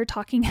sitting here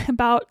talking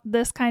about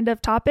this kind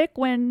of topic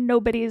when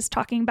nobody's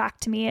talking back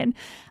to me and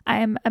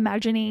I'm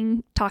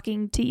imagining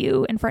talking to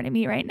you in front of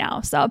me right now.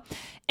 So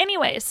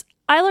anyways,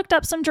 I looked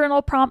up some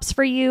journal prompts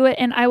for you,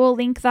 and I will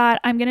link that.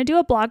 I'm going to do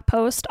a blog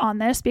post on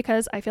this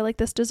because I feel like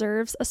this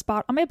deserves a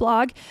spot on my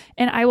blog,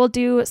 and I will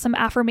do some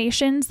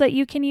affirmations that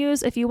you can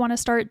use if you want to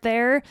start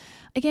there.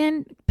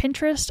 Again,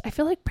 Pinterest, I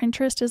feel like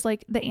Pinterest is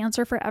like the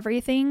answer for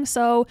everything.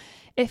 So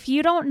if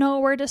you don't know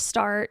where to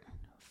start,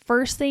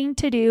 first thing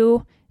to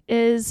do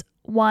is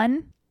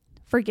 1,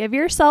 forgive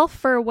yourself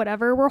for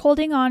whatever we're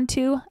holding on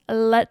to.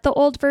 Let the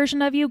old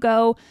version of you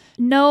go.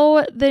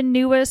 Know the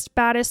newest,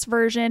 baddest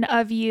version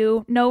of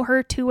you. Know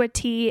her to a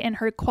T and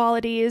her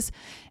qualities.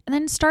 And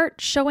then start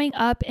showing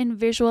up and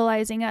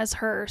visualizing as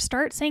her.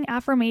 Start saying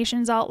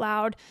affirmations out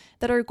loud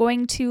that are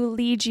going to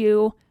lead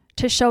you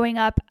to showing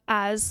up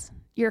as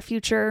your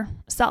future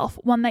self.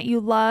 One that you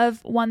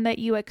love, one that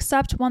you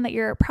accept, one that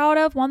you're proud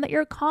of, one that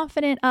you're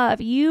confident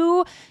of.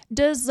 You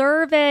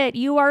deserve it.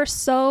 You are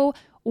so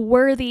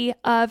worthy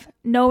of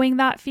knowing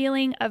that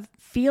feeling, of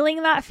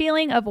feeling that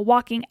feeling, of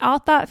walking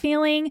out that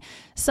feeling.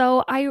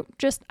 So I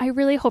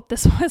really hope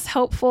this was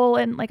helpful.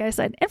 And like I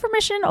said,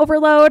 information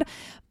overload,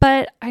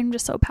 but I'm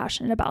just so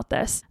passionate about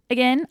this.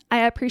 Again,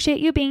 I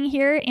appreciate you being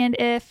here. And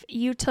if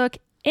you took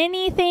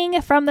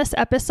anything from this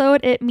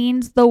episode, it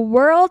means the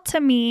world to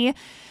me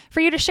for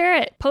you to share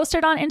it. Post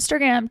it on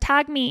Instagram,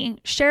 tag me,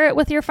 share it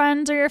with your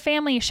friends or your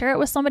family, share it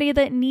with somebody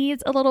that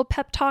needs a little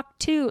pep talk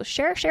too.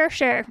 Share.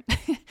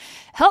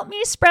 Help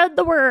me spread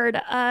the word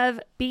of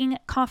being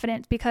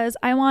confident, because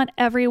I want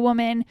every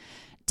woman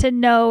to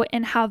know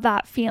and have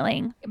that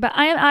feeling. But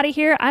I am out of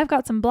here. I've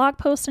got some blog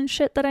posts and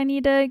shit that I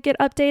need to get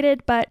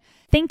updated, but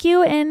thank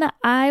you, and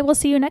I will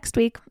see you next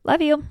week.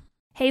 Love you.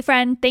 Hey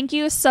friend, thank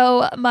you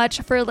so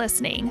much for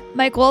listening.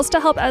 My goal is to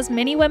help as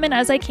many women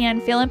as I can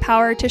feel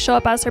empowered to show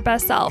up as her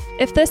best self.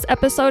 If this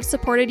episode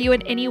supported you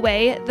in any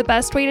way, the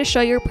best way to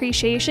show your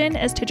appreciation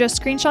is to just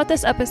screenshot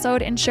this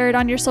episode and share it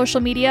on your social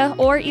media,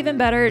 or even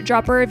better,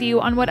 drop a review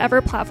on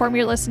whatever platform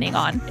you're listening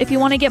on. If you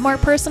want to get more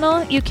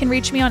personal, you can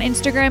reach me on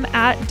Instagram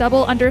at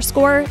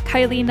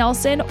 @double_Kylie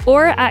Nelson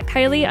or at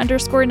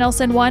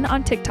Kylie_Nelson1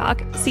 on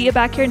TikTok. See you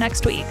back here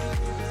next week.